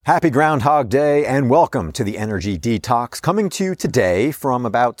Happy Groundhog Day and welcome to the Energy Detox, coming to you today from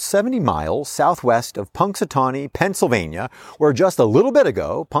about 70 miles southwest of Punxsutawney, Pennsylvania, where just a little bit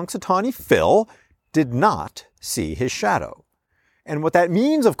ago, Punxsutawney Phil did not see his shadow. And what that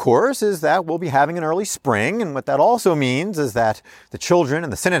means, of course, is that we'll be having an early spring. And what that also means is that the children in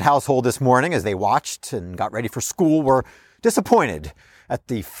the Sinnott household this morning, as they watched and got ready for school, were disappointed at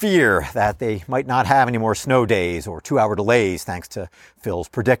the fear that they might not have any more snow days or 2-hour delays thanks to Phil's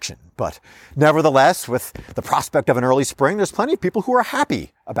prediction. But nevertheless, with the prospect of an early spring, there's plenty of people who are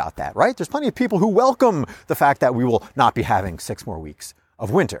happy about that, right? There's plenty of people who welcome the fact that we will not be having 6 more weeks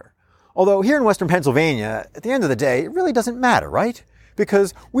of winter. Although here in Western Pennsylvania, at the end of the day, it really doesn't matter, right?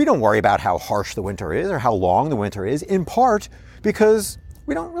 Because we don't worry about how harsh the winter is or how long the winter is, in part because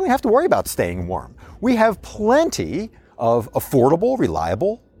we don't really have to worry about staying warm. We have plenty of affordable,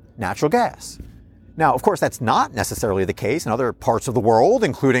 reliable natural gas. Now, of course, that's not necessarily the case in other parts of the world,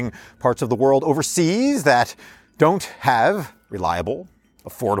 including parts of the world overseas that don't have reliable,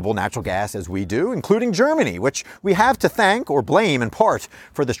 affordable natural gas as we do, including Germany, which we have to thank or blame in part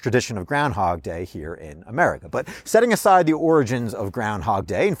for this tradition of Groundhog Day here in America. But setting aside the origins of Groundhog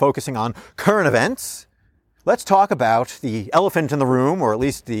Day and focusing on current events, let's talk about the elephant in the room, or at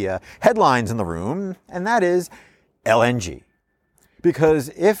least the headlines in the room, and that is LNG. Because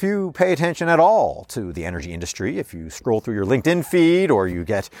if you pay attention at all to the energy industry, if you scroll through your LinkedIn feed or you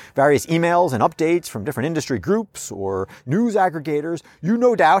get various emails and updates from different industry groups or news aggregators, you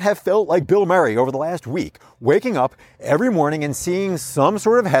no doubt have felt like Bill Murray over the last week, waking up every morning and seeing some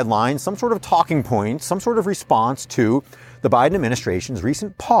sort of headline, some sort of talking point, some sort of response to the Biden administration's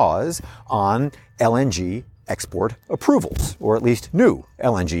recent pause on LNG export approvals, or at least new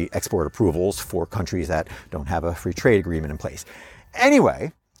LNG export approvals for countries that don't have a free trade agreement in place.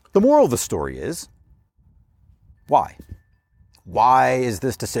 Anyway, the moral of the story is, why? Why is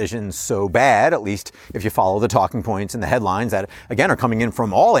this decision so bad, at least if you follow the talking points and the headlines that, again, are coming in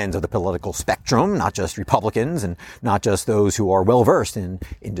from all ends of the political spectrum, not just Republicans and not just those who are well-versed in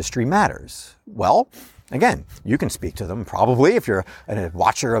industry matters? Well, again, you can speak to them probably if you're a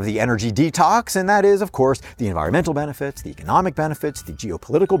watcher of the Energy Detox, and that is, of course, the environmental benefits, the economic benefits, the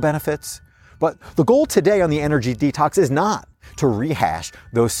geopolitical benefits. But the goal today on the Energy Detox is not to rehash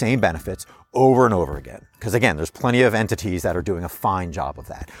those same benefits over and over again. Because again, there's plenty of entities that are doing a fine job of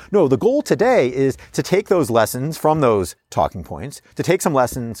that. No, the goal today is to take those lessons from those talking points, to take some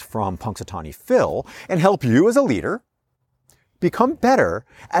lessons from Punxsutawney Phil, and help you as a leader become better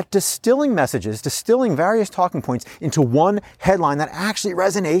at distilling messages, distilling various talking points into one headline that actually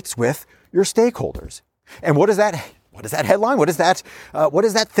resonates with your stakeholders. And what is that headline? What is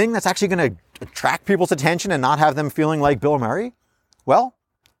that thing that's actually going to attract people's attention and not have them feeling like Bill Murray? Well,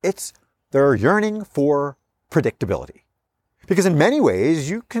 it's their yearning for predictability. Because in many ways,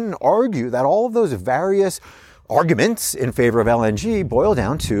 you can argue that all of those various arguments in favor of LNG boil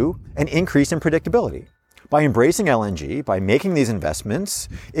down to an increase in predictability. By embracing LNG, by making these investments,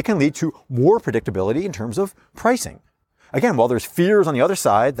 it can lead to more predictability in terms of pricing. Again, while there's fears on the other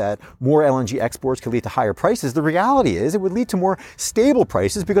side that more LNG exports could lead to higher prices, the reality is it would lead to more stable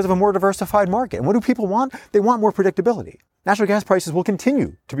prices because of a more diversified market. And what do people want? They want more predictability. Natural gas prices will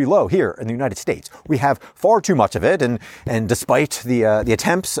continue to be low here in the United States. We have far too much of it, and despite the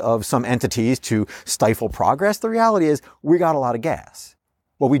attempts of some entities to stifle progress, the reality is we got a lot of gas.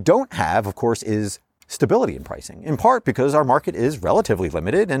 What we don't have, of course, is stability in pricing, in part because our market is relatively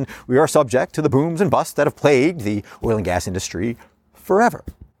limited and we are subject to the booms and busts that have plagued the oil and gas industry forever.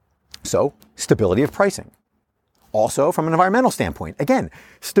 So, stability of pricing. Also, from an environmental standpoint, again,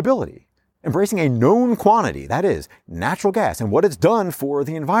 stability. Embracing a known quantity, that is, natural gas, and what it's done for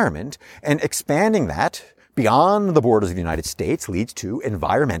the environment, and expanding that beyond the borders of the United States leads to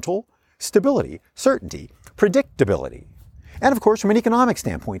environmental stability, certainty, predictability. And of course, from an economic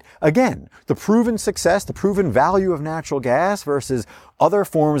standpoint, again, the proven success, the proven value of natural gas versus other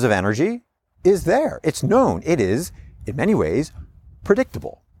forms of energy is there. It's known. It is, in many ways,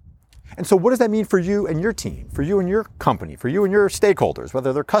 predictable. And so what does that mean for you and your team, for you and your company, for you and your stakeholders,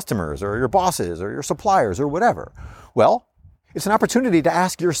 whether they're customers or your bosses or your suppliers or whatever? Well, it's an opportunity to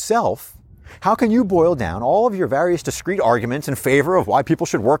ask yourself, how can you boil down all of your various discrete arguments in favor of why people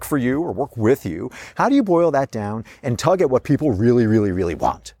should work for you or work with you? How do you boil that down and tug at what people really, really, really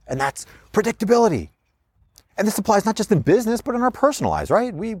want? And that's predictability. And this applies not just in business, but in our personal lives,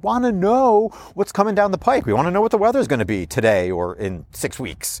 right? We want to know what's coming down the pike. We want to know what the weather is going to be today or in 6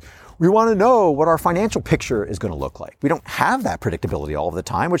 weeks. We want to know what our financial picture is going to look like. We don't have that predictability all of the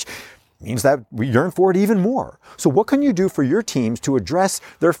time, which means that we yearn for it even more. So what can you do for your teams to address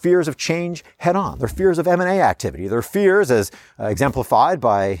their fears of change head on, their fears of M&A activity, their fears as exemplified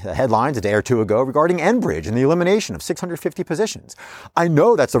by headlines a day or two ago regarding Enbridge and the elimination of 650 positions? I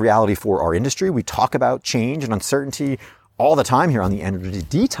know that's the reality for our industry. We talk about change and uncertainty all the time here on the Energy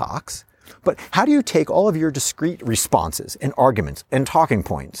Detox. But how do you take all of your discrete responses and arguments and talking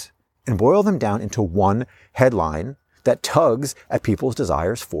points and boil them down into one headline that tugs at people's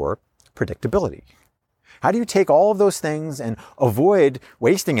desires for predictability? How do you take all of those things and avoid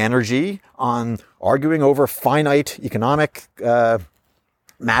wasting energy on arguing over finite economic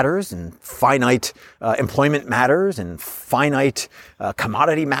matters and finite employment matters and finite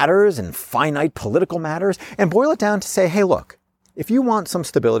commodity matters and finite political matters, and boil it down to say, hey, look, if you want some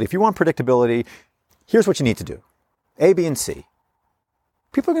stability, if you want predictability, here's what you need to do. A, B, and C.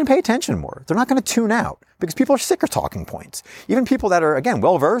 People are going to pay attention more. They're not going to tune out because people are sick of talking points. Even people that are, again,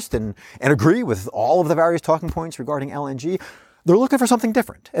 well-versed and agree with all of the various talking points regarding LNG, they're looking for something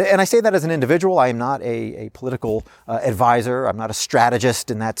different. And I say that as an individual. I am not a political advisor. I'm not a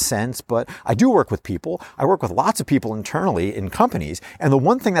strategist in that sense, but I do work with people. I work with lots of people internally in companies. And the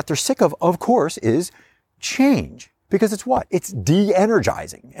one thing that they're sick of course, is change. Because it's what? It's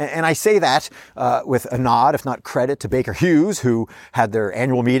de-energizing. And I say that with a nod, if not credit, to Baker Hughes, who had their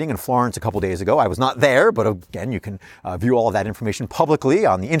annual meeting in Florence a couple days ago. I was not there, but again, you can view all of that information publicly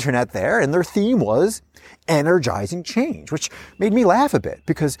on the internet there. And their theme was energizing change, which made me laugh a bit.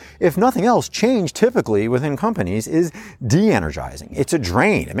 Because if nothing else, change typically within companies is de-energizing. It's a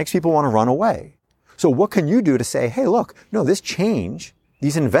drain. It makes people want to run away. So what can you do to say, hey, look, no, this change,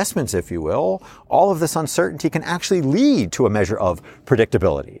 these investments, if you will, all of this uncertainty can actually lead to a measure of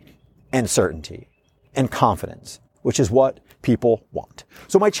predictability and certainty and confidence, which is what people want.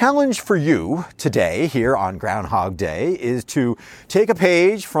 So my challenge for you today here on Groundhog Day is to take a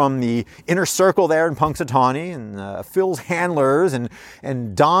page from the inner circle there in Punxsutawney and Phil's handlers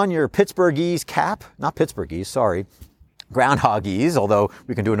and don your Pittsburghese cap, not Pittsburghese, sorry, Groundhogese, although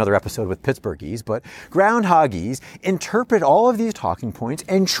we can do another episode with Pittsburghese, but Groundhogese, interpret all of these talking points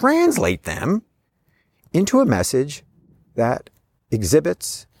and translate them into a message that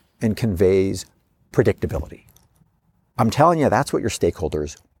exhibits and conveys predictability. I'm telling you, that's what your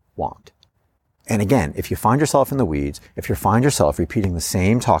stakeholders want. And again, if you find yourself in the weeds, if you find yourself repeating the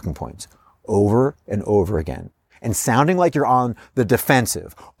same talking points over and over again, and sounding like you're on the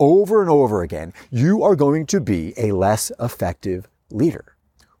defensive over and over again, you are going to be a less effective leader.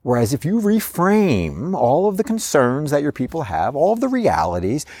 Whereas if you reframe all of the concerns that your people have, all of the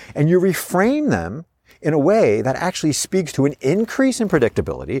realities, and you reframe them in a way that actually speaks to an increase in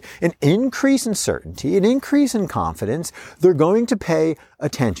predictability, an increase in certainty, an increase in confidence, they're going to pay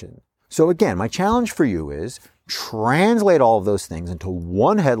attention. So again, my challenge for you is translate all of those things into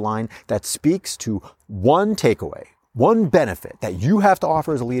one headline that speaks to one takeaway, one benefit that you have to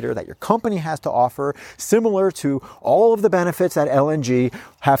offer as a leader, that your company has to offer, similar to all of the benefits that LNG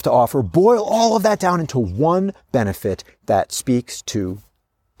have to offer. Boil all of that down into one benefit that speaks to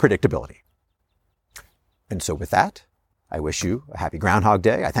predictability. And so with that, I wish you a happy Groundhog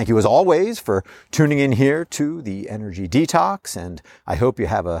Day. I thank you as always for tuning in here to the Energy Detox, and I hope you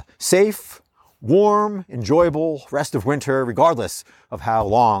have a safe, warm, enjoyable rest of winter, regardless of how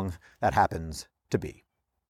long that happens to be.